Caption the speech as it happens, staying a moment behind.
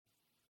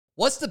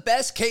What's the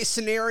best case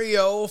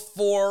scenario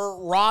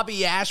for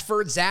Robbie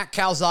Ashford, Zach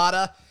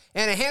Calzada,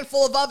 and a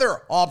handful of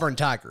other Auburn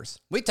Tigers?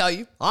 We tell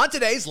you on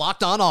today's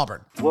Locked On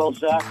Auburn. Well,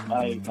 Zach,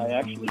 I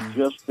actually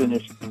just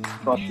finished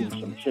crushing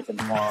some chicken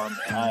farm,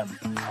 and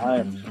I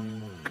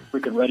am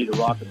freaking ready to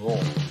rock and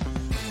roll.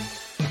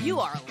 You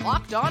are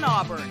Locked On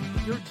Auburn,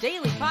 your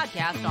daily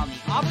podcast on the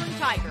Auburn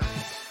Tigers.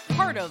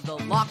 Part of the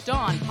Locked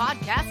On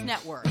Podcast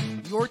Network,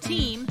 your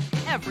team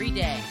every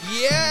day.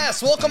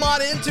 Yes, welcome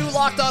on into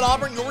Locked On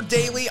Auburn, your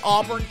daily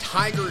Auburn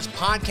Tigers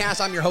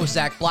podcast. I'm your host,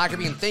 Zach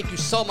Blackerby, and thank you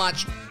so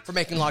much for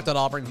making Locked On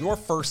Auburn your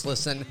first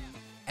listen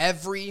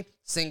every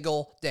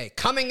single day.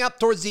 Coming up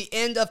towards the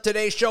end of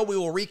today's show, we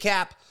will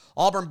recap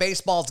Auburn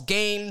baseball's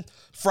game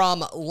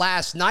from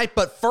last night.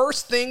 But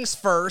first things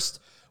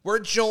first, we're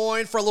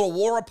joined for a little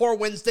War Report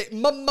Wednesday.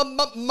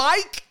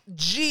 Mike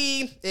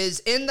G is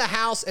in the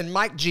house, and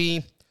Mike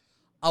G,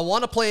 I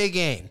want to play a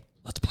game.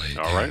 Let's play a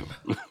game. All right.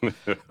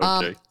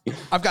 Okay.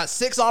 I've got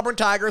 6 Auburn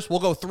Tigers. We'll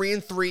go 3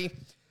 and 3.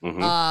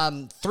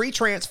 3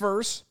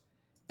 transfers,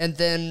 and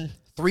then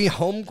 3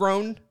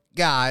 homegrown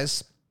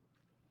guys.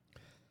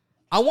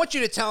 I want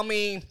you to tell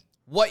me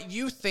what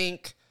you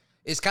think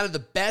is kind of the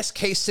best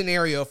case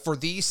scenario for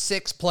these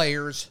 6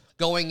 players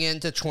going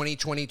into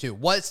 2022.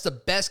 What's the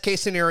best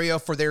case scenario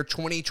for their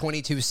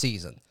 2022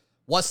 season?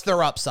 What's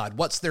their upside?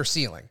 What's their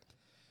ceiling?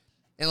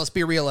 And let's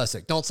be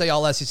realistic. Don't say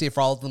all SEC for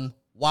all of them.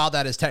 While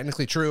that is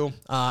technically true,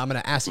 I'm going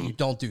to ask that you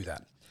don't do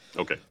that.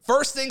 Okay.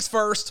 First things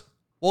first,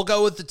 we'll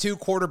go with the 2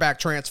 quarterback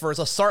transfers.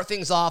 Let's start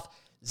things off.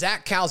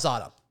 Zach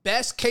Calzada.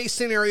 Best case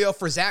scenario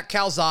for Zach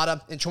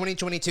Calzada in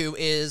 2022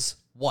 is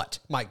what,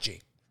 Mike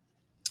G?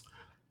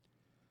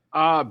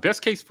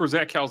 Best case for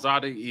Zach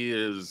Calzada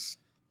is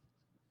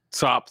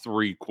top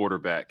 3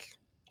 quarterback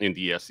in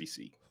the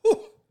SEC.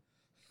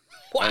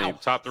 Wow. I mean,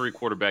 top 3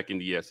 quarterback in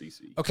the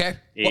SEC. Okay.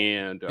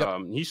 And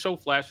he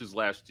showed flashes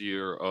last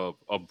year of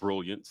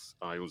brilliance.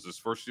 It was his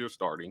first year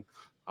starting.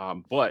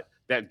 But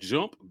that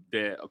jump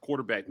that a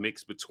quarterback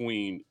makes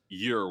between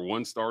year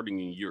 1 starting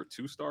and year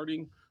 2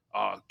 starting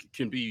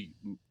can be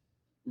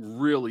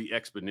really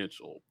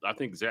exponential. I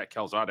think Zach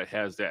Calzada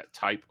has that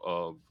type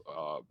of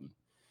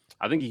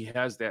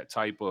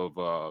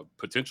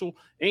potential,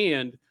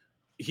 and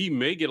he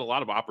may get a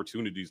lot of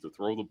opportunities to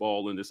throw the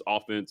ball in this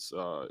offense.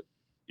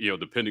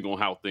 Depending on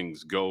how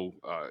things go,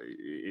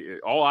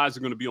 all eyes are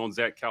going to be on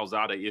Zach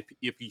Calzada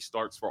if he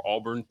starts for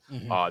Auburn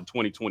in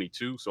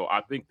 2022. So I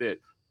think that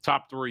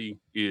top 3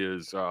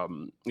 is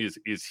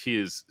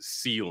his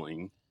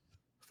ceiling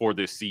for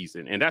this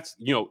season, and that's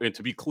and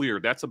to be clear,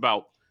 that's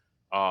about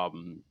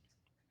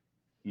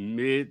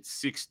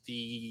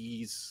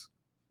mid-60s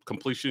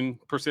completion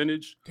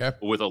percentage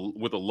with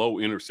a low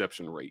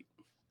interception rate.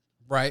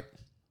 Right.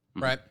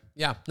 Right.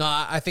 Yeah. No,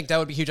 I think that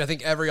would be huge. I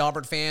think every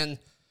Auburn fan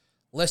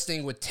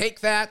listening would take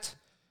that.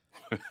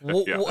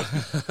 That's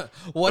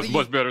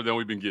much better than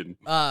we've been getting.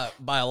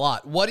 By a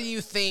lot. What do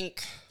you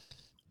think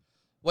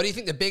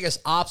the biggest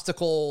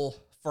obstacle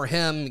for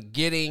him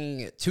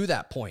getting to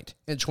that point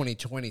in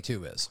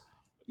 2022 is?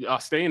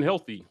 Staying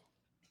healthy.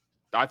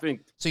 I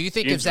think. So you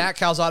think if Zach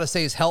Calzada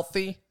stays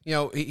healthy,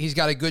 he's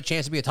got a good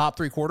chance to be a top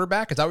 3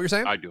 quarterback? Is that what you're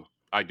saying? I do.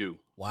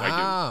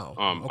 Wow.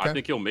 I do. Okay.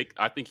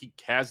 I think he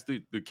has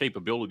the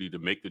capability to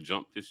make the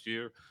jump this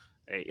year.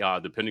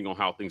 Depending on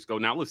how things go.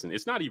 Now, listen,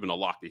 it's not even a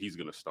lock that he's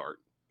going to start,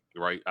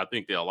 right? I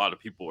think that a lot of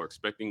people are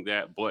expecting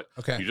that, but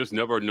you just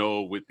never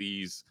know with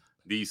these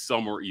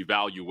summer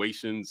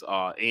evaluations.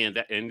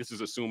 And this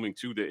is assuming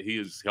too that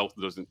his health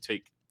doesn't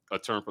take a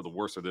turn for the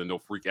worse, or there are no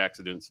freak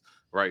accidents,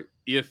 right?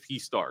 If he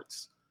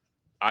starts,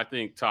 I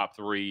think top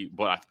 3.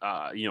 But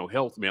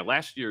health, man.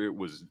 Last year it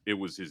was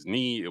his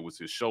knee, it was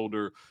his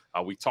shoulder.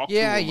 We talked.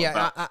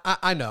 Yeah.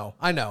 I know.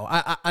 I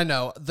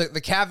know.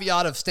 The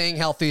caveat of staying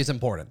healthy is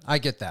important. I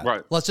get that.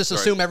 Right. Let's just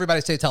assume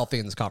everybody stays healthy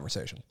in this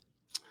conversation.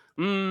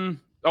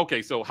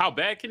 Okay. So how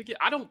bad can it get?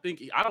 I don't think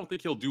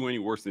he'll do any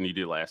worse than he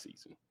did last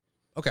season.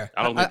 Okay.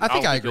 I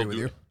think I agree with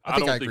you. I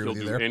don't think he'll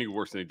do any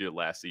worse than he did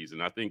last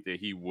season. I think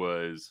that he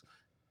was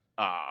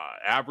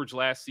average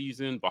last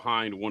season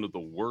behind one of the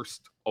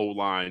worst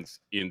O-lines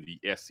in the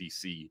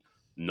SEC.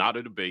 Not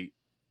a debate.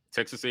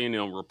 Texas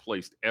A&M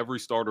replaced every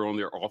starter on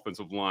their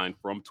offensive line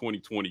from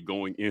 2020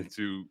 going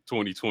into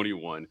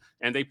 2021,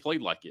 and they played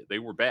like it. They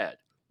were bad,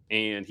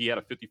 and he had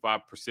a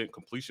 55%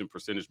 completion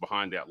percentage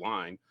behind that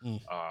line.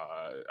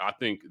 I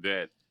think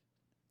that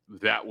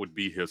would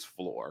be his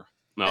floor.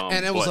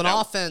 And it was an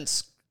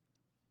offense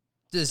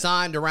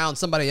designed around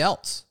somebody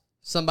else,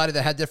 somebody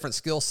that had different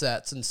skill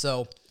sets, and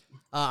so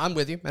I'm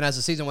with you. And as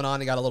the season went on,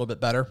 he got a little bit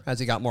better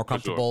as he got more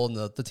comfortable, and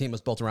the team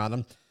was built around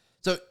him.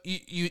 So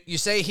you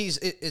say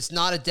it's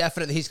not a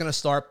definite that he's going to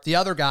start. The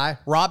other guy,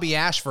 Robbie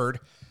Ashford,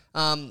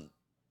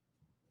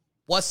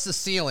 what's the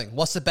ceiling?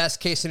 What's the best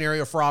case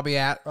scenario for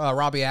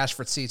Robbie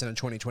Ashford's season in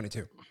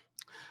 2022?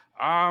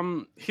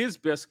 His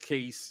best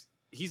case,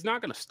 he's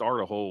not going to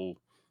start a whole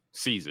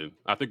season.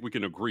 I think we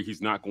can agree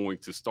he's not going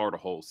to start a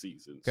whole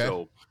season. Okay.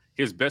 So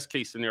his best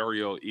case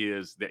scenario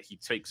is that he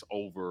takes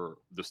over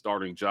the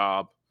starting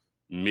job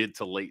mid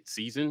to late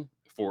season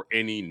for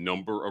any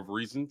number of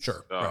reasons.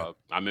 Sure. Right.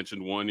 I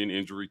mentioned one in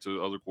injury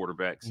to other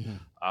quarterbacks,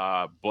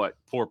 but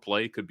poor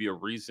play could be a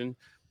reason.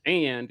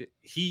 And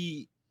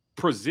he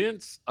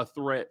presents a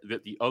threat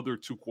that the other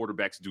two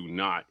quarterbacks do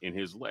not in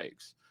his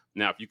legs.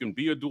 Now, if you can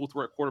be a dual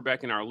threat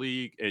quarterback in our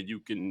league and you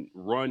can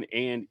run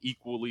and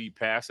equally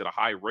pass at a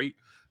high rate,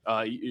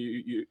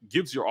 it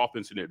gives your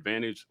offense an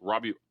advantage.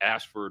 Robbie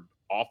Ashford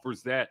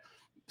offers that.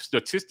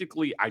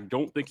 Statistically, I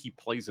don't think he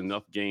plays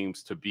enough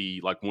games to be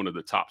like one of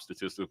the top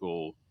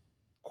statistical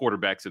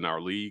quarterbacks in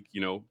our league.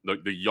 You know,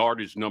 the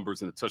yardage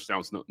numbers and the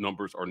touchdowns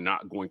numbers are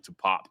not going to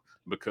pop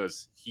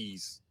because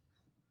he's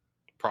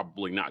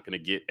probably not going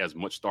to get as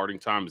much starting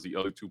time as the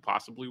other two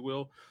possibly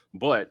will.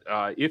 But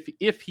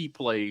if he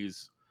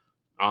plays,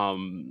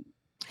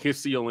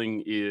 his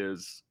ceiling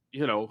is,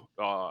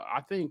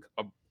 I think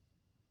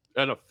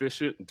an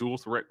efficient dual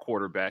threat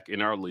quarterback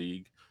in our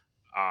league,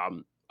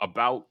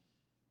 about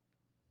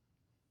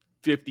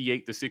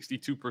 58 to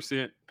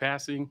 62%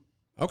 passing.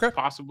 Okay.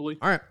 Possibly.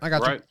 All right. I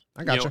got you.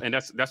 I got you. And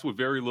that's with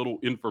very little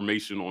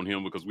information on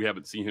him because we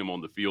haven't seen him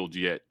on the field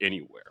yet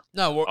anywhere.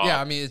 No, well,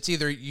 I mean, it's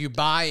either you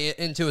buy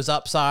into his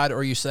upside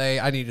or you say,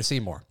 I need to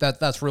see more.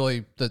 That's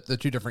really the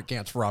two different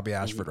camps for Robbie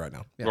Ashford right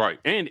now. Yeah. Right.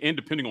 And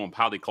depending on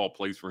how they call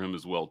plays for him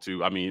as well,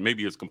 too. I mean,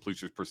 maybe his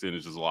completion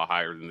percentage is a lot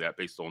higher than that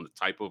based on the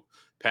type of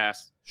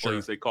pass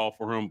plays they call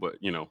for him. But,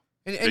 And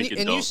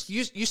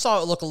you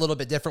saw it look a little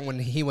bit different when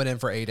he went in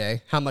for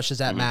A-Day. How much does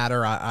that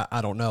matter? I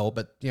don't know,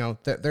 but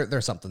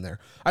there's something there.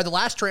 All right, the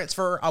last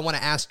transfer I want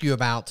to ask you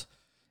about,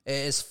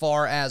 as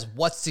far as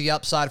what's the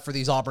upside for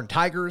these Auburn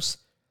Tigers,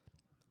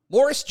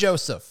 Morris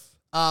Joseph,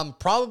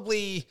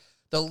 probably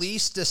the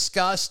least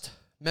discussed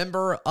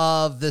member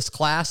of this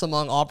class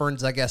among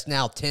Auburn's, I guess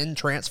now 10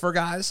 transfer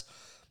guys.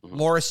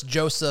 Morris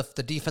Joseph,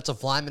 the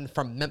defensive lineman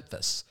from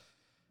Memphis,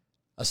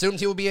 assumed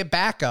he will be a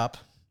backup.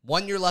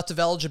 1 year left of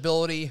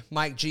eligibility.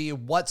 Mike G,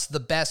 what's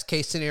the best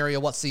case scenario?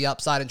 What's the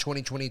upside in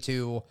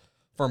 2022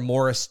 for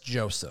Morris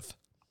Joseph?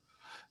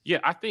 Yeah,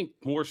 I think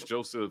Morris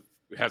Joseph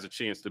has a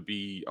chance to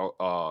be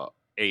a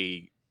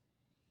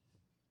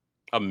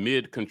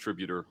mid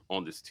contributor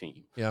on this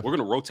team. Yeah. We're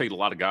going to rotate a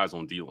lot of guys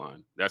on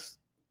D-line.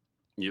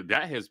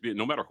 That has been,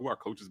 no matter who our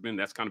coach has been,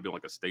 that's kind of been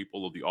like a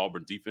staple of the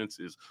Auburn defense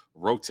is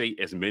rotate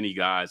as many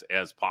guys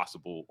as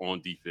possible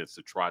on defense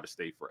to try to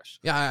stay fresh.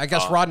 Yeah, I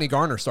guess Rodney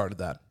Garner started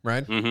that,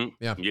 right?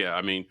 Yeah. Yeah,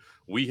 I mean,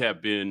 we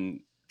have been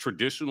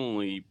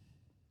traditionally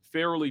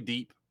fairly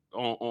deep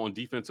on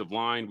defensive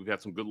line. We've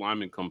had some good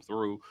linemen come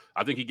through.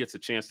 I think he gets a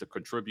chance to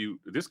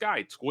contribute. This guy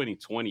in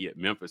 2020 at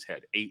Memphis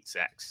had 8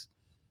 sacks.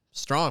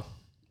 Strong.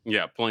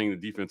 Yeah, playing the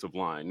defensive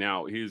line.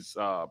 Now, his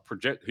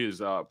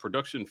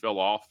production fell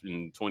off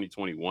in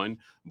 2021,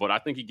 but I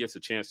think he gets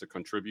a chance to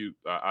contribute.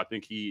 I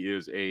think he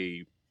is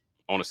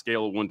on a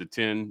scale of 1 to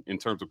 10 in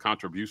terms of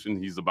contribution,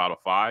 he's about a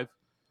 5.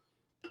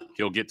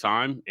 He'll get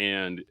time,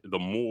 and the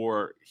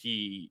more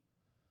he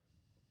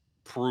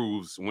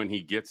proves when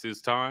he gets his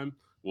time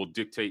will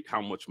dictate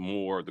how much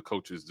more the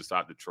coaches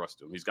decide to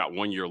trust him. He's got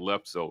 1 year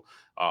left, so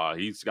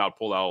he's got to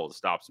pull out all the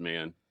stops,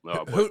 man.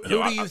 Who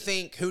do you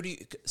think,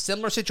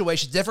 similar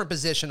situation, different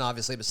position,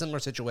 obviously, but similar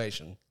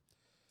situation.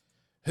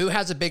 Who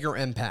has a bigger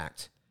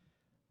impact?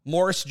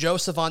 Morris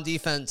Joseph on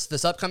defense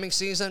this upcoming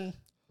season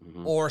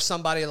or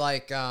somebody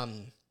like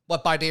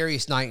what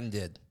Bidarius Knighton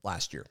did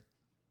last year?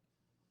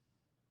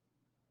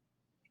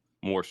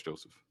 Morris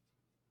Joseph.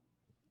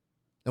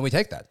 And we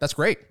take that. That's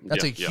great.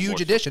 That's a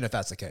huge addition if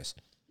that's the case.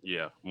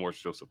 Yeah, Morris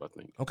Joseph, I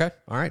think. Okay,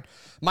 all right.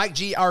 Mike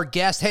G, our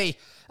guest. Hey,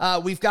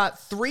 we've got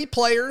 3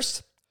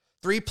 players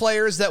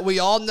that we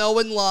all know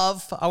and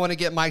love. I want to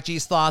get Mike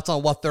G's thoughts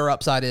on what their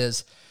upside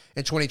is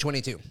in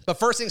 2022. But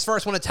first things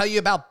first, I want to tell you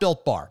about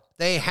Built Bar.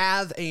 They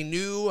have a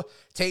new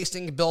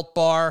tasting Built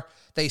Bar.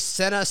 They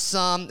sent us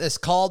some. It's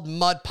called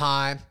Mud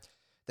Pie.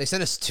 They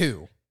sent us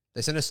 2.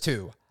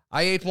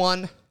 I ate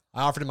one.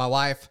 I offered it to my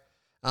wife.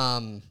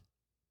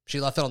 She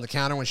left it on the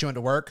counter when she went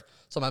to work,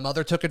 so my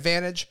mother took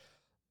advantage.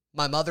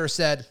 My mother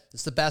said,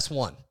 it's the best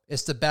one.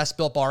 It's the best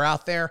Built Bar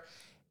out there,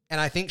 and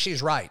I think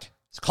she's right.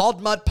 It's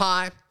called Mud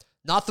Pie.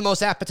 Not the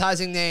most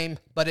appetizing name,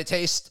 but it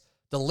tastes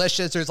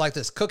delicious. There's like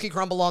this cookie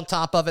crumble on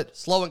top of it.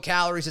 It's low in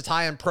calories. It's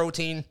high in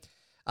protein.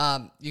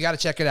 You got to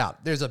check it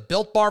out. There's a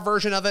Built Bar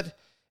version of it,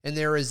 and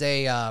there's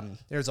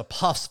a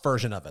Puffs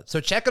version of it.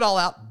 So check it all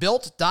out.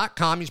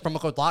 Built.com. Use promo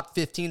code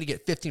LOCK15 to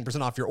get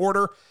 15% off your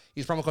order.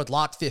 Use promo code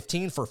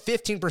LOCK15 for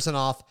 15%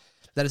 off.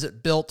 That is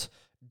at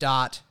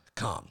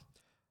Built.com.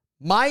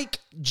 Mike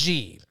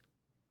G.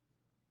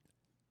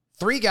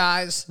 3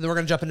 guys. Then we're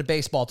going to jump into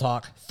baseball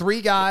talk.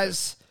 3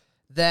 guys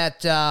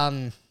that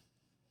I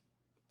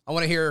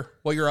want to hear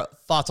what your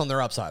thoughts on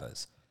their upside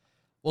is.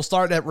 We'll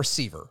start at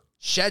receiver.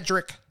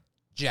 Shedrick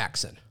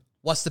Jackson.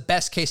 What's the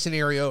best case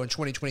scenario in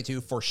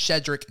 2022 for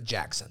Shedrick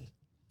Jackson?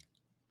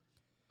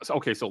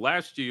 Okay, so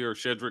last year,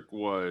 Shedrick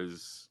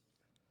was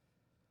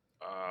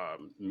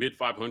mid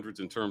 500s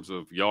in terms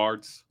of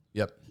yards.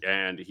 Yep.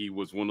 And he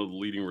was one of the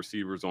leading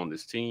receivers on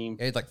this team.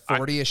 He had like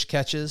 40-ish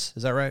catches.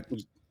 Is that right?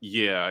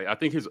 Yeah, I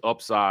think his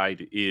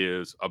upside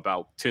is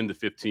about 10 to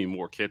 15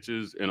 more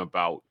catches and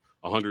about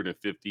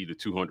 150 to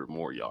 200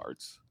 more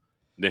yards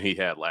than he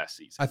had last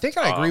season. I think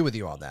I agree with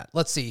you on that.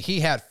 Let's see. He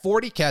had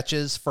 40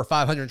 catches for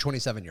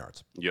 527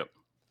 yards. Yep.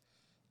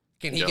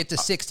 Can he get to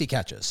 60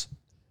 catches?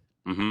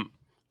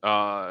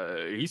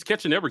 Mm-hmm. He's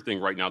catching everything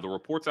right now. The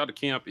reports out of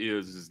camp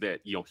is that,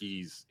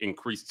 he's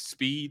increased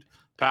speed,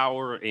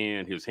 power,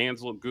 and his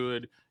hands look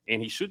good. And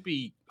he should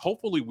be,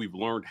 hopefully we've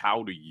learned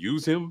how to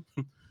use him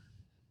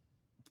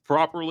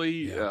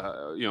properly.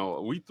 Yeah.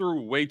 We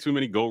threw way too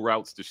many go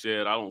routes to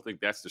Shed. I don't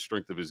think that's the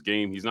strength of his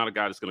game. He's not a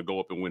guy that's going to go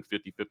up and win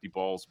 50-50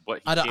 balls,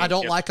 but I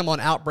don't like him on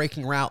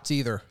outbreaking routes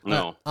either.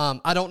 No.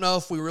 I don't know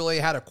if we really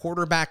had a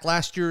quarterback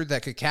last year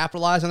that could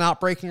capitalize on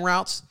outbreaking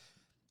routes.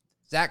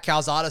 Zach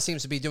Calzada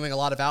seems to be doing a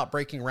lot of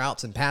outbreaking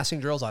routes and passing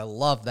drills. I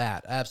love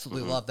that. I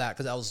absolutely love that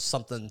because that was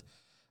something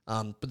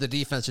but the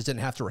defense just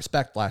didn't have to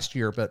respect last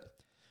year. But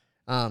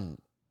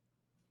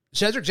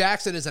Shedrick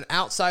Jackson is an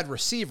outside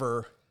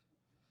receiver,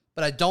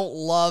 but I don't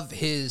love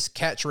his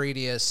catch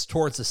radius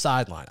towards the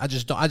sideline. I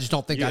just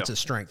don't think that's his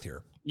strength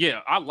here.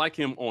 Yeah, I like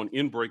him on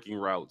in-breaking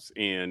routes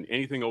and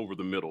anything over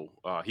the middle.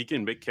 He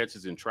can make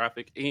catches in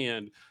traffic.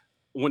 And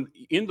when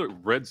in the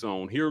red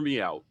zone, hear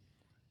me out.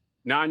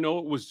 Now, I know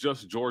it was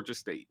just Georgia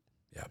State.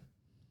 Yeah.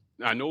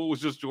 I know it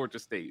was just Georgia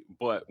State.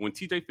 But when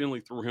TJ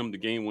Finley threw him the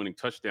game-winning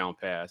touchdown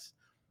pass,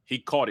 he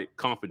caught it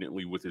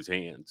confidently with his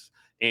hands.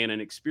 And an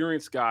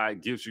experienced guy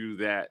gives you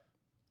that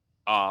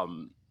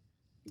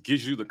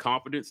gives you the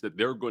confidence that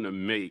they're going to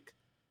make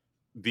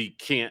the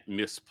can't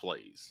miss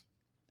plays.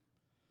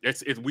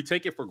 We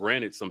take it for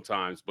granted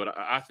sometimes, but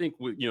I think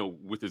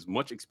with as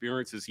much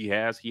experience as he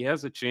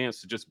has a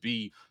chance to just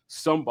be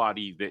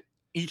somebody that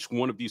each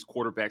one of these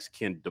quarterbacks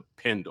can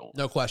depend on.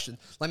 No question.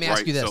 Let me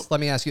ask you this.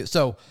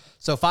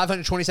 So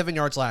 527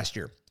 yards last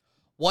year.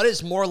 What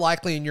is more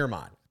likely in your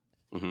mind?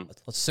 Mm-hmm.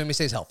 Let's assume he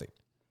stays healthy.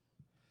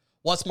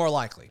 What's more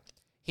likely?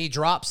 He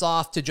drops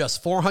off to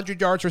just 400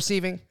 yards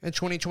receiving in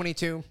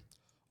 2022,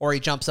 or he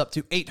jumps up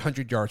to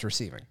 800 yards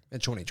receiving in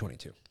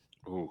 2022?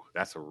 Oh,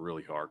 that's a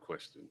really hard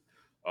question.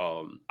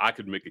 I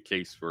could make a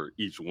case for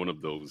each one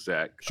of those,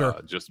 Zach,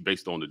 sure. Just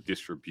based on the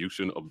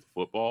distribution of the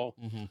football.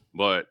 Mm-hmm.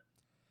 But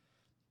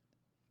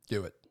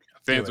do it.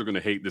 Fans are going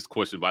to hate this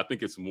question, but I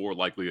think it's more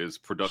likely as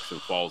production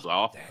falls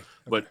off. Dang.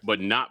 Okay. But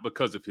not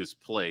because of his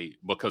play,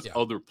 because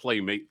other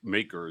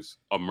makers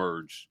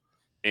emerge,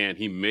 and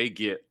he may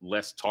get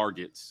less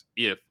targets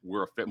if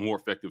we're more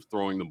effective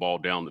throwing the ball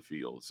down the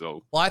field.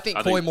 So, I think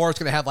Coy Moore is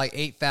going to have like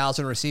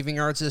 8,000 receiving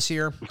yards this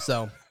year.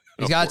 So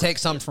he's got to take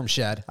some from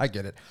Shed. I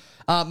get it.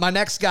 My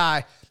next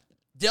guy,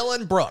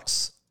 Dylan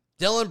Brooks.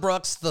 Dylan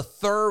Brooks, the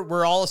third.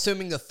 We're all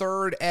assuming the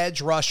third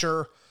edge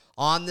rusher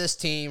on this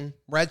team,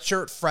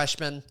 redshirt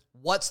freshman.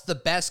 What's the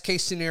best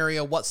case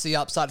scenario? What's the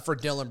upside for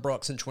Dylan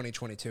Brooks in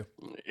 2022?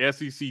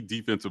 SEC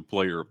Defensive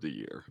Player of the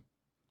Year.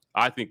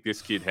 I think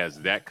this kid has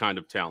that kind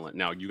of talent.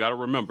 Now, you got to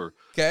remember,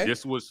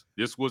 this was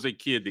a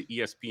kid that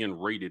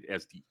ESPN rated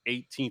as the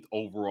 18th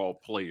overall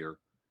player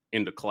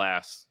in the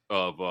class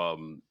of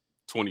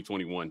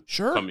 2021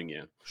 coming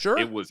in. Sure.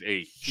 It was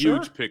a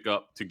huge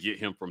pickup to get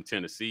him from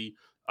Tennessee.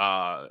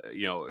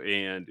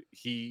 And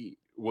he's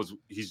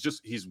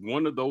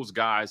one of those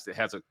guys that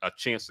has a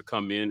chance to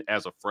come in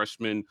as a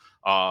freshman,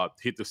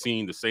 hit the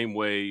scene the same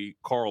way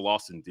Carl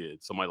Lawson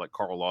did. Somebody like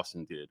Carl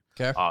Lawson did.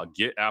 Okay.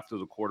 Get after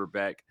the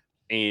quarterback.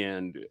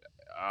 And,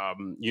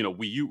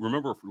 we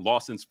remember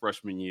Lawson's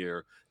freshman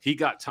year, he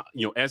got,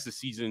 as the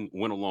season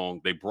went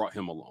along, they brought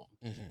him along.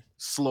 Mm-hmm.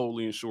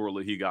 Slowly and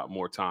surely, he got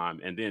more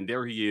time. And then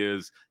there he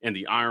is in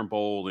the Iron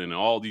Bowl and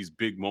all these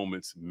big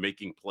moments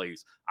making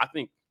plays. I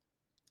think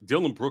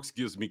Dylan Brooks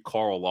gives me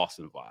Carl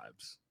Lawson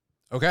vibes.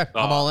 Okay,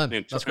 I'm all in.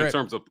 That's great.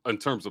 In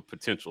terms of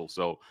potential.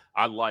 So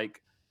I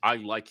like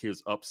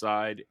his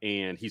upside,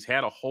 and he's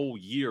had a whole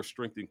year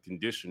strength and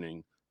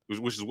conditioning,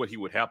 which is what he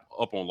would have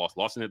up on Lawson.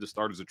 Lawson had to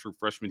start as a true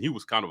freshman. He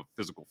was kind of a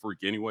physical freak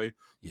anyway.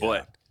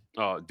 Yeah.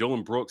 But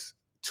Dylan Brooks,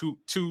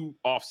 two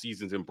off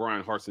seasons in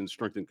Brian Harsin's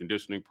strength and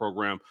conditioning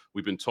program.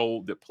 We've been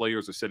told that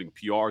players are setting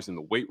PRs in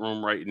the weight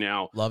room right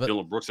now. Love it.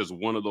 Dylan Brooks is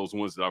one of those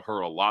ones that I've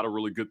heard a lot of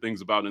really good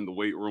things about in the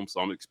weight room.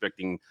 So I'm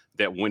expecting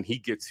that when he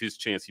gets his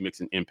chance, he makes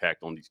an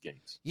impact on these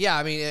games. Yeah,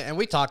 I mean, and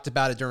we talked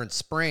about it during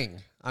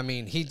spring. I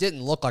mean, he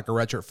didn't look like a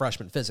redshirt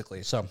freshman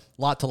physically, so a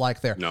lot to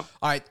like there. No.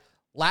 All right,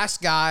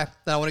 last guy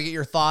that I want to get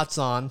your thoughts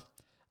on,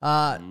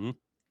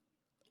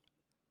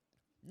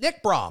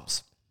 Nick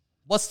Brahms.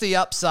 What's the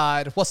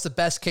upside? What's the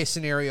best case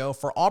scenario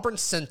for Auburn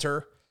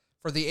center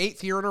for the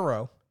 8th year in a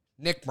row,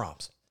 Nick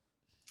Brahms?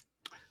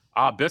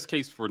 Best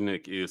case for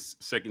Nick is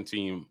second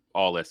team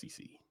all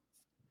SEC.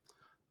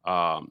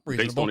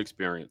 Based on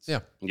experience.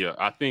 Yeah.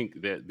 I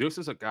think that this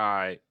is a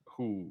guy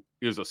who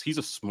he's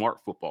a smart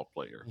football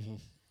player.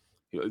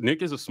 Mm-hmm.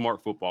 Nick is a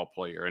smart football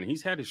player, and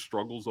he's had his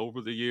struggles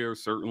over the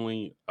years.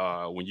 Certainly,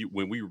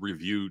 when we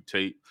reviewed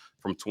tape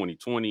from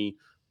 2020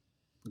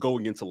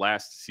 going into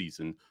last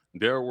season,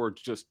 there were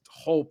just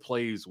whole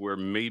plays where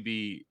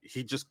maybe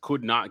he just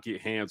could not get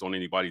hands on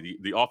anybody.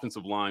 The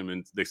offensive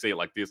linemen, they say it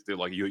like this. They're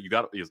like, you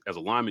got as a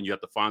lineman, you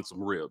have to find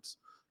some ribs.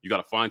 You got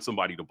to find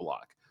somebody to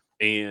block.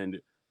 And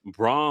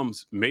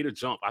Brahms made a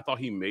jump. I thought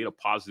he made a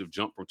positive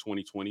jump from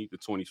 2020 to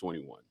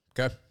 2021.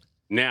 Okay.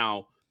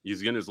 Now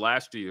he's in his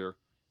last year.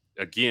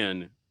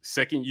 Again,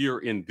 second year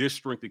in this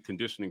strength and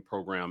conditioning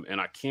program.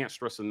 And I can't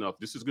stress enough,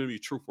 this is going to be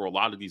true for a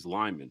lot of these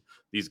linemen.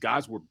 These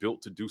guys were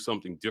built to do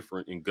something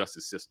different in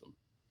Gus's system.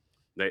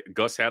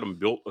 Gus had them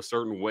built a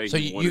certain way. So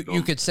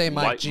you could say,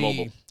 Mike G,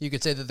 mobile. You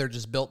could say that they're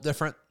just built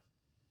different.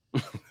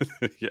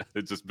 Yeah,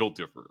 it's just built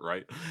different,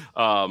 right?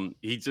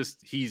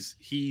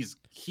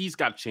 He's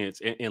got a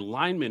chance, and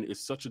lineman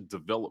is such a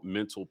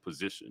developmental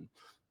position.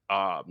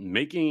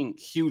 Making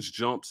huge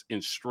jumps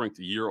in strength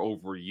year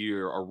over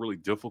year are really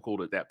difficult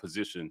at that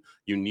position.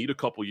 You need a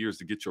couple years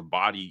to get your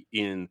body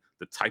in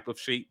the type of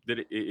shape that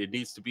it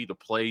needs to be to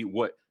play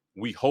what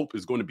we hope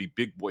is going to be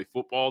big boy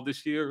football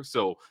this year.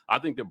 So I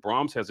think that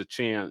Brahms has a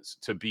chance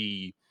to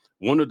be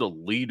one of the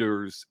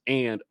leaders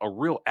and a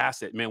real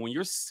asset. Man, when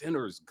your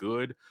center is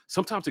good,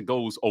 sometimes it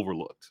goes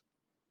overlooked,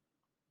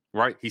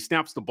 right? He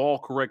snaps the ball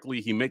correctly.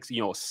 He makes,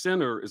 a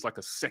center is like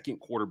a second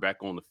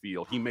quarterback on the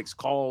field. He makes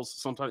calls.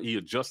 Sometimes he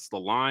adjusts the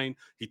line.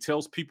 He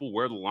tells people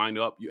where to line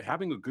up.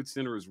 Having a good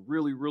center is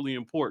really, really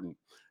important.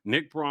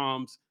 Nick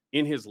Brahms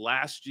in his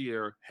last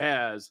year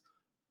has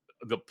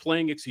the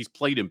he's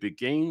played in big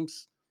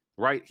games.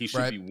 Right, he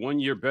should be 1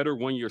 year better,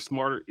 1 year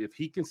smarter. If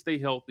he can stay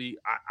healthy,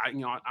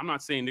 I'm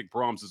not saying Nick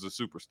Brahms is a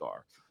superstar,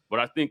 but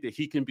I think that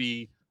he can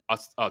be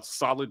a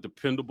solid,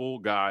 dependable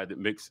guy that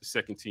makes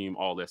second team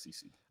All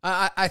SEC.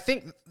 I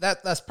think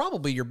that's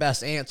probably your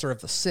best answer of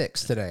the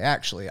 6 today.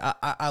 Actually, or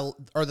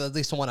at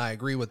least the one I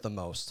agree with the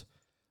most.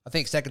 I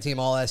think second team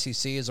All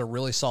SEC is a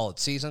really solid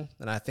season,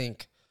 and I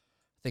think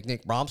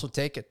Nick Brahms would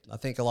take it. I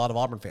think a lot of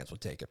Auburn fans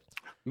would take it.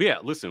 Yeah,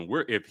 listen,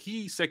 if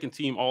he's second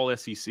team All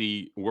SEC,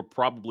 we're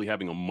probably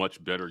having a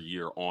much better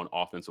year on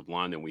offensive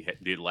line than we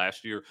did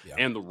last year,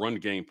 and the run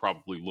game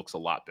probably looks a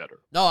lot better.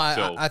 No,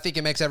 I think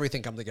it makes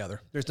everything come together.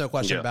 There's no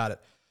question about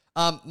it.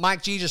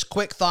 Mike G, just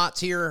quick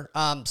thoughts here.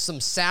 Some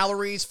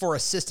salaries for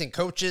assistant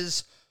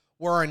coaches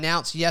were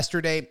announced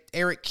yesterday.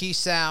 Eric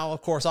Kiesau,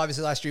 of course,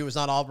 obviously last year he was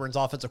not Auburn's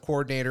offensive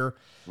coordinator.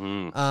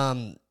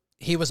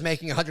 He was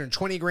making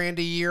 $120,000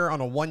 a year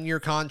on a 1-year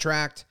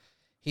contract.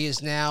 He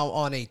is now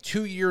on a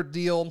 2-year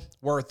deal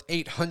worth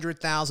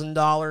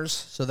 $800,000.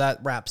 So that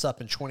wraps up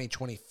in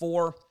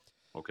 2024.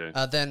 Okay.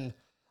 Then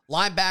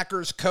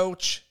linebackers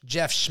coach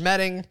Jeff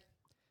Schmedding.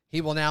 He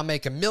will now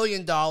make $1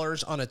 million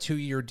on a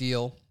 2-year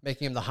deal,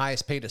 making him the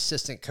highest paid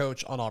assistant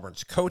coach on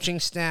Auburn's coaching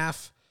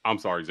staff. I'm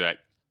sorry, Zach.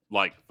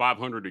 Like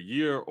 $500,000 a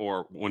year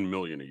or $1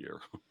 million a year?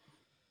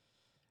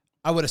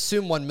 I would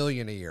assume $1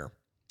 million a year.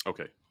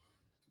 Okay.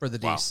 For the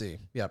DC.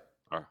 Yep.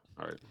 All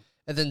right.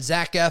 And then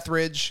Zach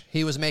Etheridge,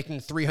 he was making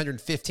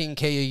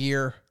 $315K a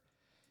year.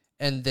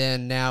 And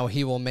then now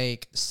he will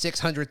make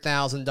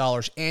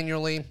 $600,000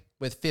 annually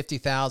with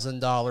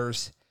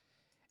 $50,000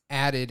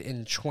 added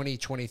in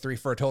 2023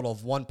 for a total of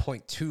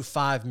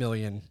 $1.25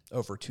 million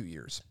over 2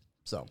 years.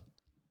 So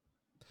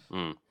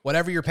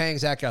whatever you're paying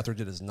Zach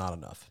Etheridge, it is not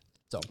enough.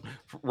 So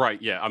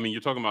right, yeah. I mean,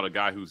 you're talking about a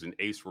guy who's an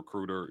ace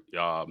recruiter.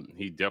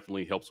 He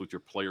definitely helps with your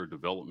player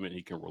development.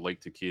 He can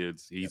relate to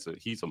kids.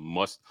 He's a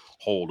must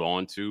hold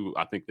on to.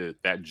 I think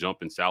that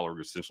jump in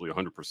salary, essentially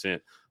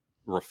 100%,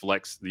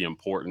 reflects the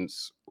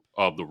importance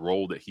of the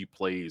role that he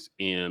plays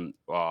in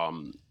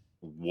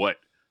what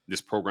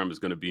this program is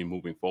going to be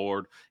moving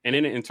forward. And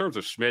in terms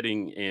of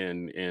Schmedding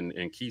and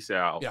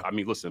Kiesau, I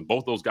mean, listen,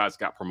 both those guys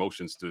got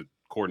promotions to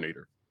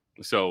coordinator.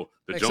 So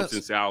the Makes jumps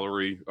sense. in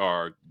salary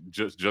are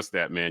just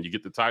that, man. You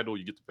get the title,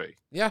 you get to pay.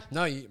 Yeah,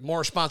 no, more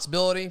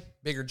responsibility,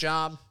 bigger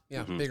job,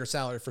 bigger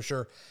salary for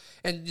sure.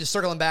 And just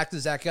circling back to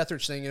the Zach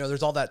Etheridge thing,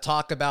 there's all that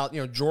talk about,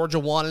 Georgia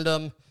wanted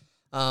him.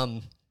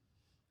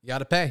 You got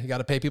to pay. You got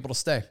to pay people to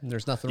stay. And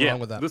there's nothing wrong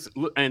with that. Listen,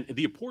 and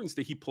the importance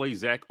that he plays,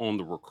 Zach, on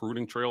the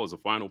recruiting trail as a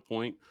final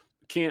point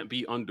can't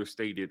be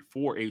understated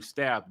for a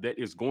staff that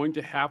is going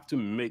to have to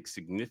make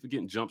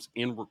significant jumps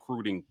in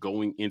recruiting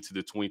going into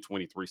the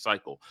 2023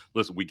 cycle.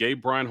 Listen, we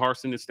gave Brian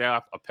Harsin and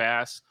staff a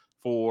pass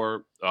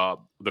for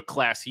the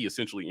class he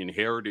essentially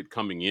inherited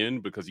coming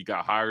in because he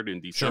got hired in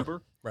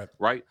December. Sure.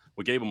 Right.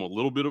 We gave him a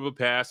little bit of a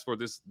pass for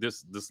this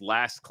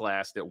last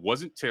class that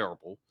wasn't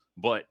terrible,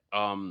 but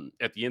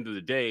at the end of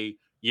the day,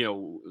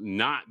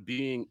 not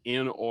being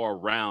in or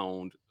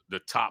around the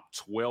top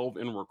 12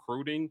 in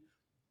recruiting,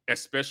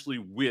 especially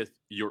with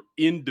your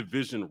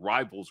in-division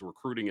rivals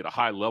recruiting at a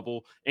high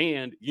level.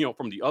 And,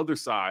 from the other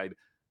side,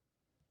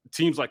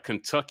 teams like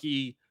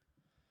Kentucky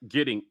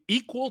getting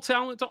equal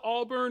talent to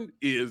Auburn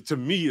is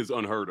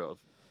unheard of.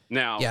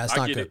 Now, it's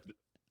not good.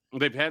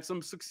 They've had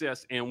some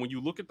success. And when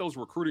you look at those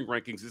recruiting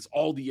rankings, it's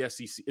all the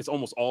SEC. It's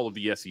almost all of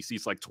the SEC.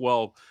 It's like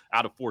 12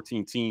 out of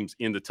 14 teams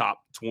in the top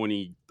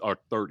 20 or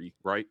 30,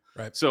 right?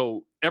 Right.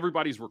 So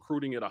everybody's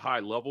recruiting at a high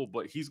level,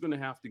 but he's going to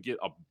have to get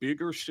a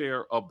bigger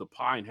share of the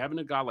pie. And having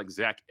a guy like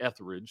Zach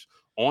Etheridge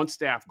on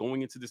staff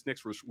going into this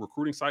next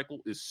recruiting cycle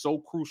is so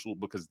crucial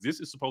because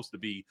this is supposed to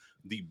be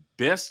the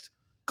best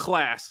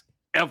class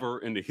ever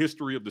in the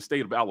history of the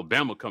state of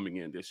Alabama coming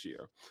in this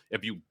year.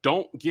 If you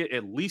don't get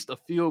at least a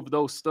few of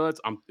those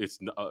studs, it's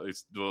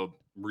the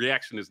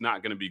reaction is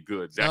not going to be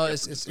good. Zach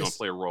is going to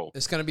play a role.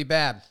 It's going to be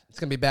bad. It's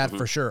going to be bad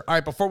for sure. All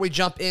right, before we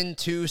jump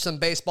into some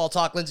baseball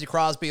talk, Lindsey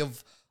Crosby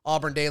of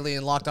Auburn Daily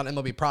and Locked On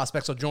MLB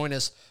Prospects will join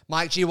us.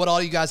 Mike G, what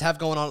all you guys have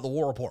going on at the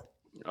War Report?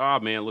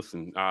 Man,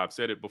 listen, I've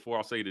said it before.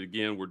 I'll say it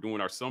again. We're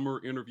doing our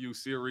summer interview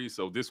series.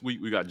 So this week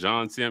we got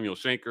John Samuel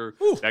Schenker.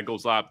 That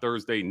goes live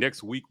Thursday.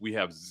 Next week we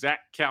have Zach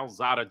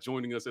Calzada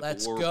joining us at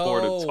the War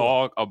Report to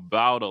talk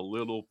about a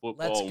little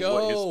football and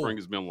what his spring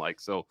has been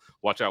like. So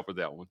watch out for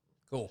that one.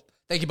 Cool.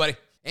 Thank you, buddy.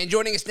 And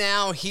joining us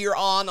now here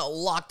on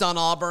Locked On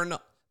Auburn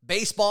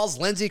Baseball's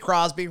Lindsey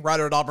Crosby,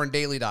 writer at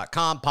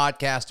auburndaily.com,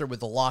 podcaster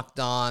with the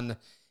Locked On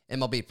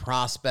MLB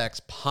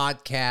Prospects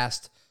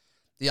podcast.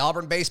 The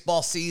Auburn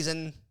baseball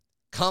season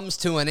comes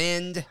to an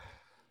end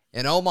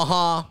in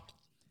Omaha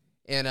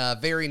in a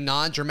very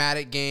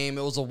non-dramatic game.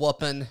 It was a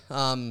whooping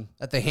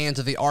at the hands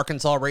of the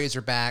Arkansas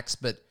Razorbacks.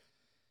 But,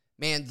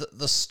 man,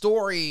 the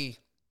story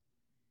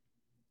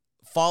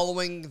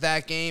following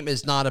that game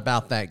is not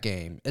about that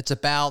game. It's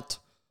about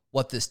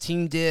what this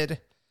team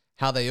did,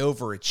 how they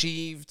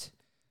overachieved,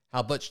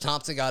 how Butch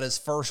Thompson got his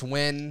first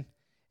win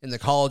in the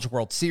College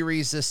World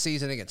Series this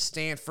season against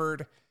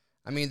Stanford.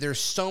 I mean, there's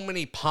so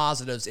many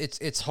positives.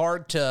 It's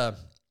hard to...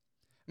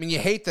 I mean, you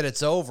hate that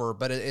it's over,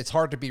 but it's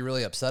hard to be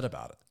really upset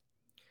about it.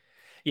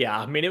 Yeah,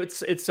 I mean,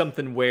 it's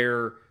something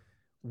where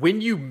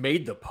when you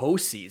made the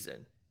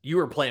postseason, you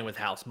were playing with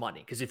house money.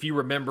 Because if you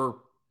remember,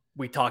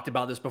 we talked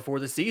about this before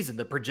the season,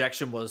 the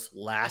projection was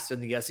last in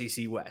the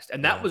SEC West.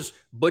 And that was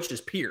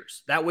Butch's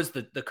peers. That was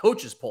the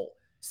coaches poll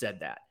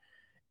said that.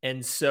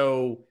 And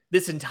so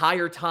this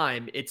entire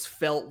time, it's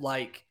felt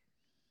like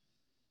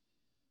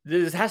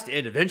this has to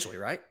end eventually,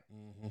 right?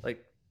 Mm-hmm.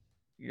 Like,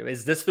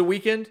 is this the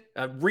weekend?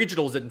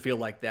 Regionals didn't feel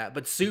like that,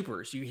 but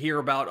supers, you hear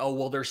about,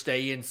 they're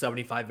staying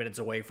 75 minutes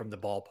away from the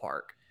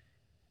ballpark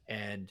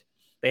and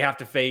they have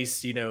to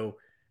face, the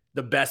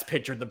best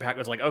pitcher in the pack.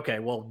 Was like, okay,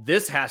 well,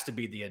 this has to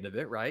be the end of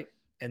it, right?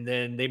 And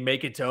then they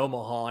make it to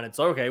Omaha and it's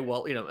okay,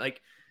 well, it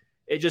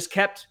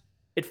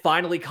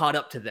finally caught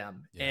up to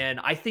them. Yeah.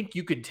 And I think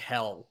you could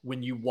tell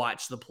when you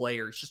watch the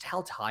players just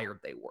how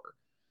tired they were.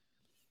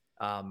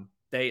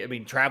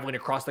 Traveling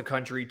across the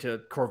country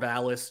to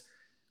Corvallis,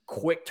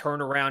 quick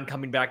turnaround,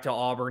 coming back to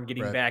Auburn,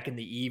 getting back in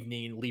the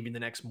evening, leaving the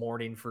next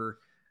morning for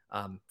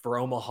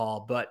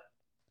Omaha. But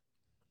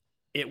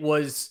it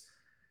was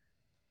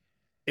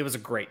a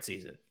great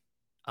season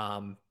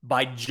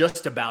by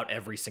just about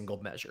every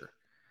single measure.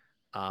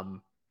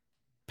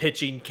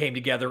 Pitching came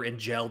together and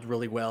gelled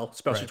really well,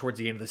 especially towards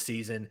the end of the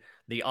season.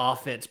 The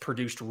offense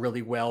produced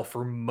really well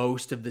for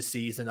most of the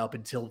season up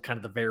until kind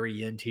of the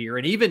very end here.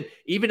 And even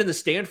in the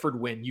Stanford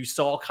win, you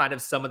saw kind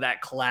of some of that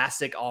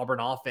classic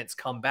Auburn offense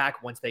come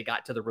back once they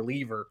got to the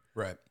reliever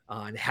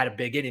and had a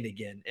big inning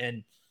again.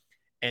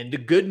 And the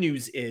good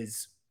news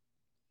is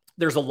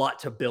there's a lot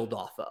to build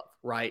off of,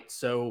 right?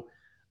 So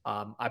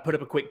I put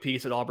up a quick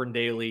piece at Auburn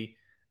Daily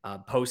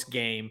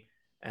post-game.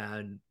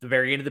 And the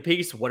very end of the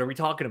piece, what are we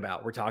talking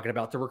about? We're talking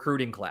about the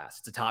recruiting class.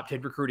 It's a top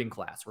 10 recruiting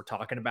class. We're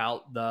talking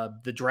about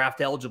the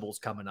draft eligibles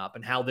coming up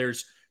and how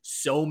there's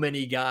so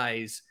many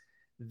guys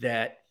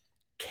that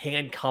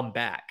can come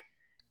back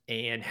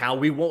and how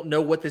we won't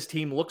know what this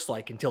team looks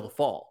like until the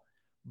fall.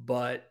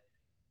 But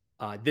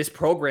this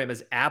program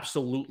is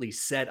absolutely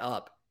set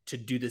up to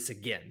do this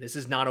again. This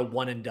is not a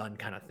one and done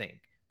kind of thing.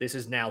 This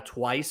is now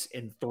twice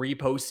in 3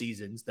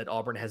 postseasons that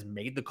Auburn has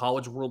made the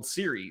College World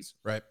Series.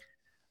 Right.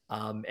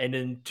 And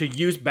then to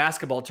use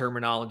basketball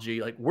terminology,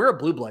 like we're a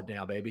blue blood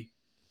now, baby.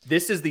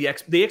 This is the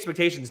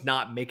expectation is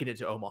not making it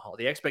to Omaha.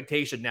 The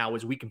expectation now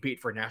is we compete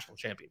for a national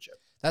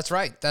championship. That's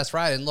right. That's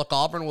right. And look,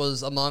 Auburn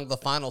was among the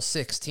final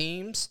 6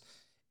 teams.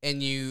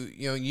 And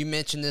you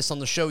mentioned this on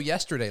the show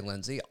yesterday,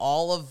 Lindsey.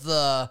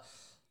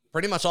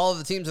 Pretty much all of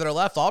the teams that are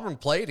left, Auburn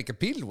played and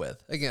competed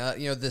with again,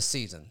 this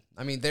season.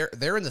 I mean,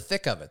 they're in the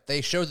thick of it. They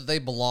show that they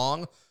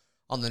belong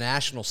on the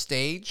national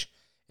stage.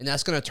 And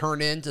that's going to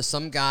turn into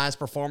some guys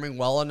performing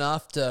well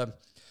enough to,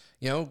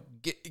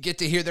 get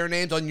to hear their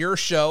names on your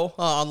show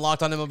on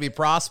Locked On MLB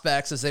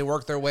Prospects as they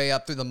work their way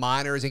up through the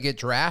minors and get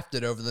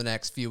drafted over the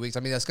next few weeks. I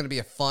mean, that's going to be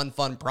a fun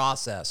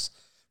process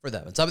for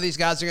them. And some of these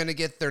guys are going to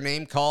get their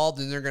name called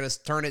and they're going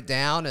to turn it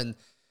down. And,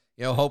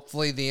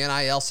 hopefully the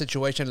NIL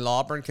situation at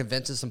Auburn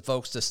convinces some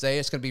folks to stay.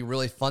 It's going to be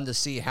really fun to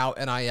see how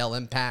NIL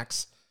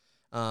impacts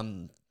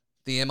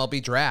the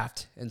MLB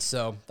draft. And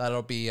so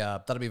that'll be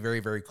very,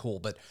 very cool.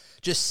 But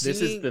this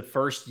is the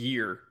first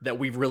year that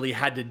we've really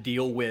had to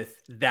deal with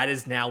that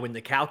is now in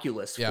the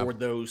calculus for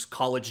those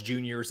college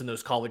juniors and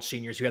those college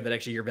seniors who have that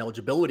extra year of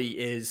eligibility.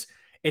 Is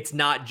it's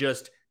not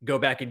just go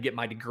back and get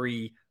my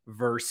degree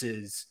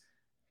versus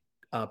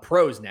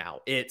pros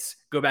now. It's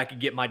go back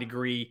and get my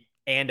degree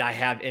and I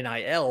have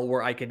NIL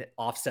where I can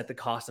offset the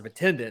cost of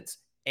attendance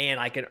and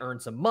I can earn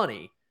some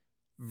money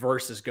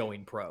versus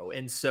going pro.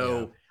 And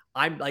so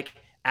I'm like,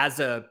 as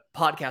a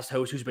podcast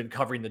host who's been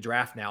covering the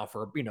draft now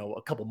for,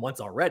 a couple months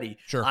already,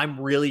 sure, I'm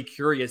really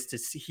curious to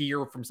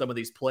hear from some of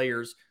these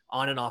players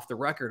on and off the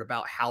record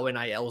about how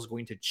NIL is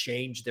going to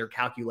change their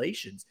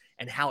calculations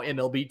and how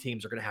MLB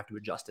teams are going to have to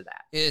adjust to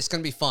that. It's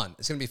going to be fun.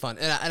 It's going to be fun.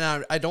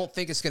 And I don't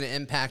think it's going to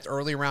impact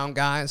early round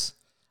guys.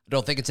 I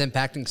don't think it's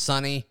impacting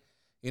Sonny.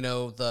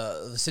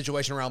 The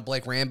situation around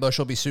Blake Rambusch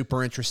will be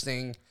super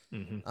interesting.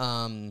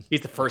 Mm-hmm.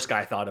 He's the first guy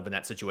I thought of in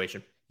that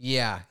situation.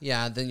 Yeah.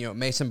 Then,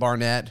 Mason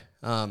Barnett,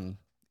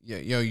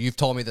 you've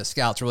told me that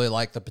scouts really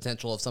like the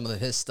potential of some of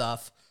his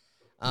stuff.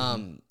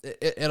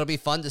 It'll be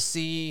fun to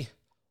see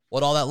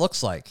what all that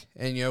looks like.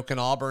 And, can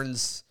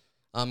Auburn's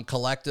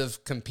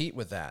collective compete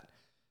with that?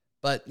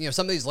 But,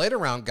 some of these later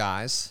round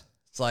guys,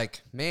 it's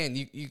like, man,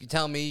 you can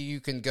tell me you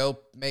can go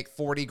make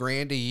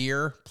 $40,000 a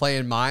year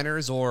playing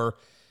minors or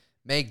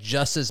make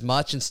just as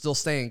much and still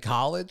stay in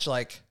college.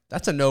 Like,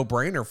 that's a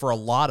no-brainer for a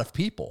lot of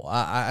people.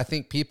 I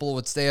think people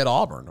would stay at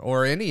Auburn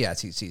or any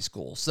SEC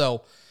school.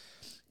 So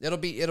it'll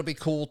be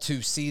cool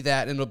to see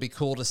that, and it'll be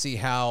cool to see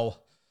how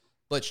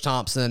Butch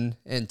Thompson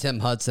and Tim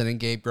Hudson and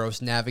Gabe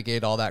Gross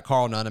navigate all that.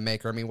 Carl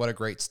Nunemaker, I mean, what a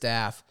great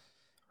staff.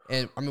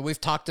 And, I mean,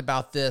 we've talked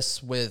about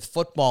this with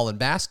football and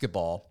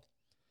basketball,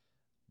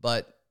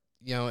 but,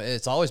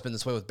 it's always been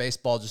this way with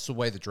baseball, just the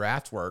way the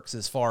draft works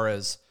as far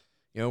as,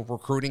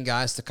 recruiting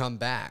guys to come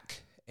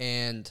back.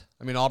 And,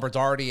 I mean, Auburn's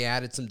already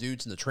added some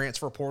dudes in the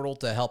transfer portal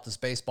to help this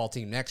baseball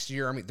team next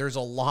year. I mean, there's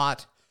a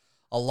lot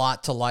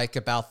to like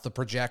about the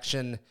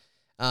projection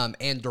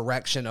and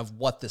direction of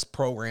what this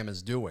program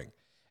is doing.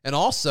 And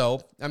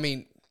also, I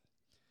mean,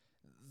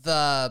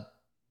 the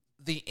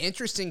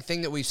interesting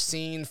thing that we've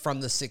seen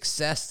from the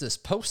success this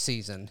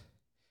postseason,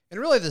 and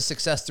really the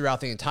success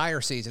throughout the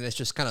entire season, it's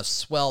just kind of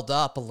swelled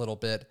up a little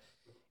bit,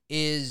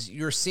 is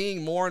you're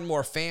seeing more and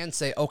more fans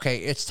say, okay,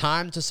 it's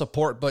time to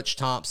support Butch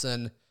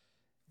Thompson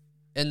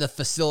in the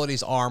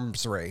facilities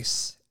arms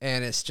race.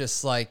 And it's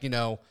just like,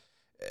 it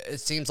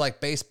seems like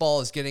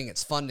baseball is getting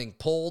its funding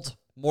pulled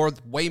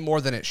way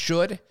more than it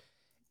should.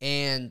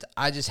 And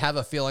I just have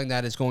a feeling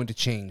that is going to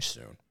change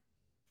soon.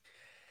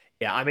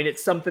 Yeah, I mean,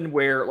 it's something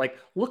where, like,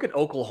 look at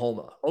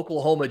Oklahoma.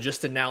 Oklahoma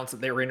just announced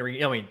that they were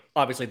entering,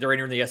 obviously they're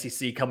entering the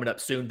SEC coming up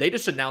soon. They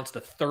just announced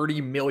a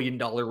 $30 million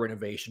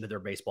renovation to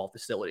their baseball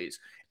facilities.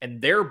 And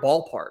their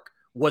ballpark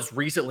was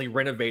recently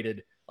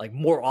renovated,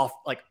 more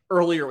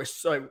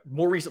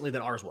recently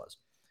than ours was.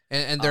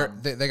 And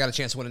they got a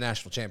chance to win a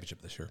national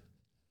championship this year.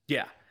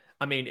 Yeah.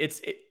 I mean,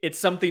 it's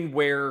something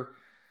where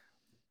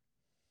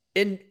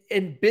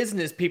in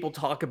business, people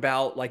talk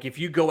about, like, if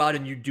you go out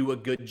and you do a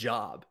good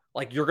job,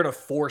 like, you're going to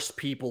force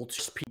people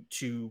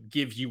to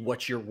give you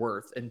what you're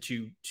worth and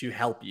to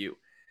help you.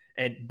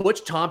 And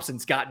Butch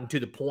Thompson's gotten to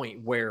the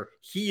point where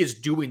he is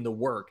doing the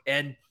work.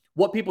 And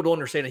what people don't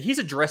understand, and he's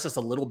addressed this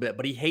a little bit,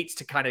 but he hates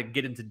to kind of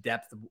get into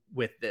depth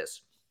with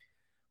this.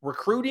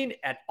 Recruiting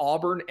at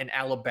Auburn and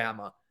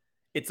Alabama,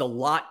 it's a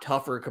lot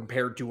tougher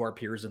compared to our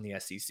peers in the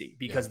SEC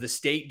because the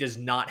state does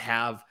not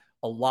have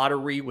a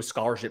lottery with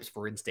scholarships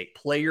for in-state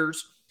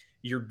players.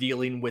 You're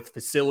dealing with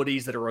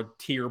facilities that are a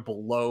tier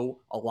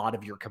below a lot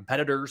of your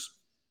competitors.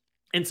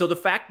 And so the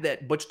fact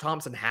that Butch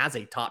Thompson has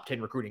a top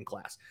 10 recruiting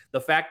class, the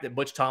fact that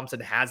Butch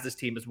Thompson has this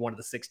team as one of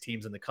the 6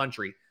 teams in the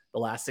country, the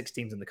last 6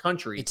 teams in the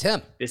country. It's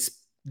him.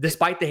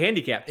 Despite the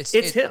handicap, it's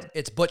him.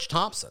 It's Butch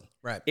Thompson.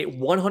 Right. It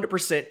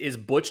 100% is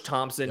Butch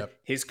Thompson,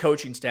 his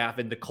coaching staff,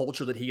 and the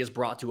culture that he has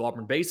brought to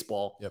Auburn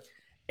baseball. Yep.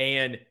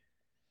 And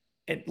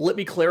let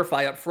me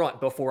clarify up front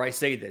before I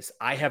say this.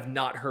 I have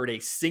not heard a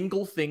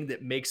single thing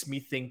that makes me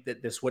think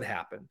that this would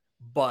happen.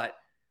 But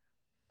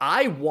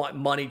I want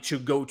money to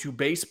go to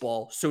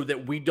baseball so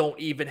that we don't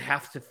even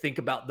have to think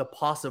about the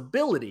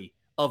possibility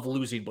of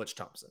losing Butch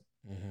Thompson.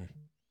 Mm-hmm.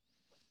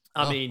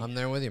 I mean, I'm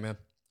there with you, man.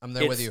 I'm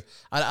there with you.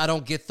 I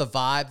don't get the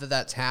vibe that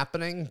that's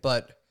happening,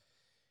 but,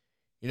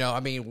 I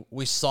mean,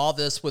 we saw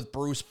this with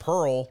Bruce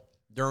Pearl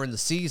during the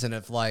season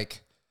of,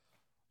 like,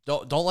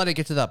 don't let it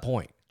get to that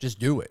point. Just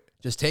do it.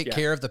 Just take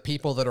care of the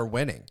people that are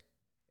winning.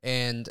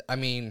 And, I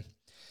mean,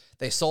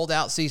 they sold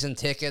out season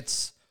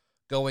tickets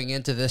going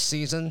into this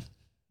season.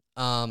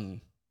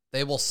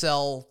 They will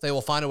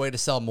find a way to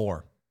sell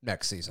more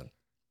next season.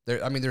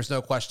 There's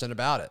no question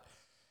about it.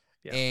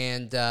 Yeah.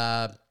 And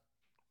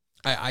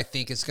I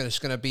think it's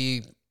just going to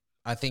be,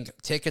 I think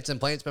tickets in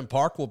Plainsman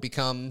Park will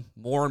become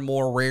more and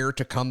more rare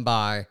to come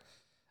by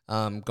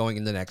going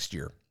into next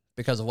year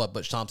because of what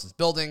Butch Thompson's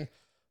building,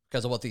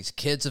 because of what these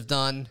kids have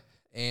done.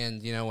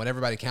 And, when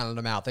everybody counted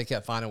them out, they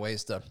kept finding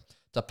ways to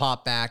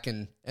pop back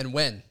and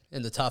win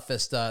in the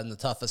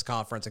toughest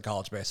conference in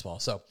college baseball.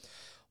 So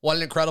what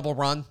an incredible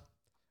run.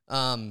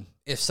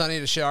 If Sonny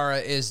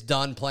DiChiara is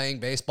done playing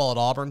baseball at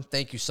Auburn,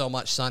 thank you so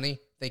much, Sonny.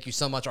 Thank you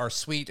so much, our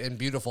sweet and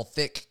beautiful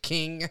thick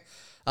king,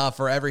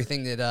 for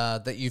everything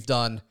that you've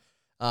done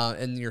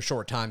in your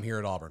short time here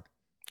at Auburn.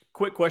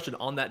 Quick question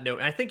on that note,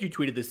 and I think you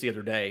tweeted this the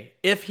other day.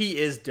 If he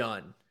is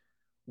done,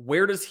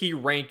 where does he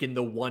rank in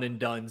the one and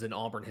dones in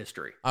Auburn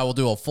history? I will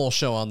do a full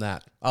show on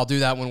that. I'll do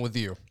that one with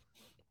you.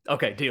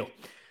 Okay, deal.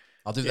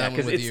 I'll do that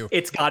one with you.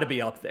 It's got to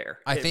be up there.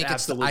 I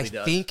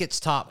think it's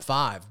top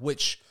 5,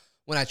 which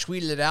when I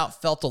tweeted it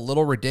out felt a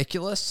little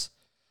ridiculous,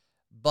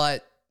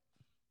 but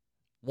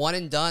one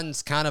and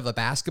done's kind of a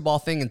basketball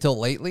thing until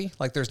lately.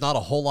 Like there's not a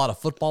whole lot of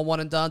football one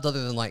and dones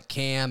other than like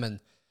Cam and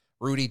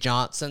Rudy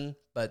Johnson.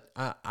 But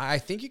I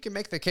think you can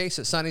make the case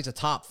that Sonny's a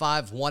top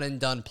 5 one and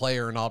done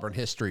player in Auburn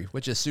history,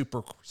 which is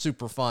super,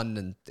 super fun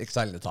and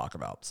exciting to talk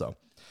about. So,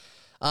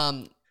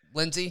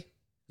 Lindsay,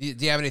 do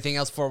you have anything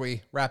else before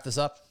we wrap this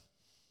up?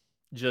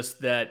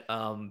 Just that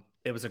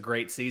it was a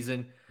great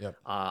season. Yep.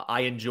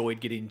 I enjoyed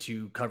getting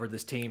to cover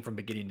this team from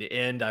beginning to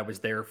end. I was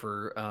there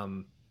for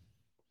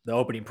the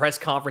opening press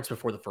conference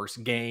before the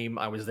first game.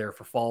 I was there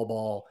for fall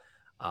ball.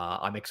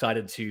 I'm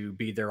excited to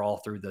be there all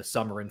through the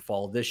summer and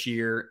fall this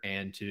year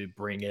and to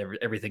bring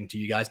everything to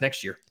you guys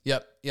next year.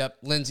 Yep.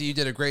 Lindsay, you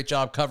did a great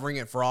job covering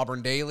it for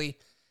Auburn Daily.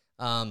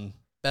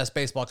 Best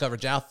baseball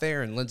coverage out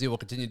there, and Lindsay will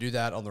continue to do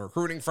that on the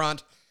recruiting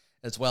front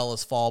as well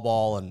as fall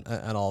ball and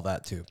all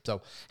that too.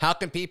 So how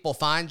can people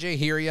find you,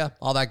 hear you,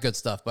 all that good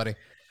stuff, buddy?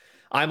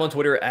 I'm on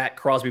Twitter at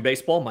Crosby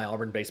Baseball. My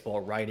Auburn baseball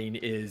writing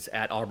is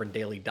at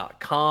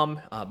auburndaily.com.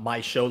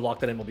 My show,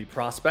 Locked On MLB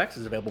Prospects,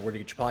 is available where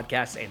you get your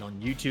podcasts and on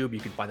YouTube. You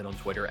can find it on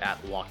Twitter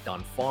at Locked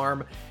On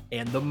Farm.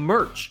 And the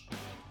merch,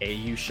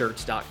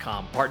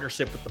 aushirts.com.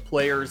 Partnership with the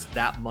players.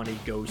 That money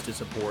goes to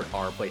support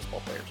our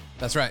baseball players.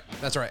 That's right.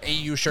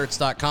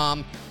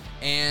 aushirts.com.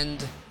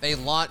 And they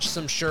launched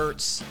some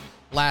shirts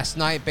last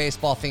night,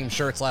 baseball-themed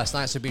shirts last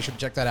night, so be sure to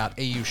check that out,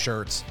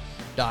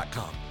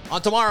 aushirts.com.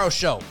 On tomorrow's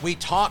show, we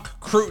talk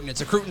Cruton. It's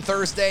a Cruton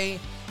Thursday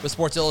with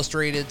Sports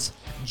Illustrated's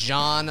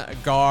John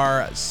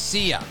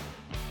Garcia.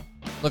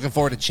 Looking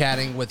forward to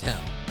chatting with him.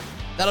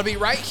 That'll be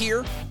right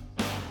here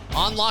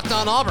on Locked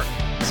On Auburn.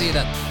 See you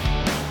then.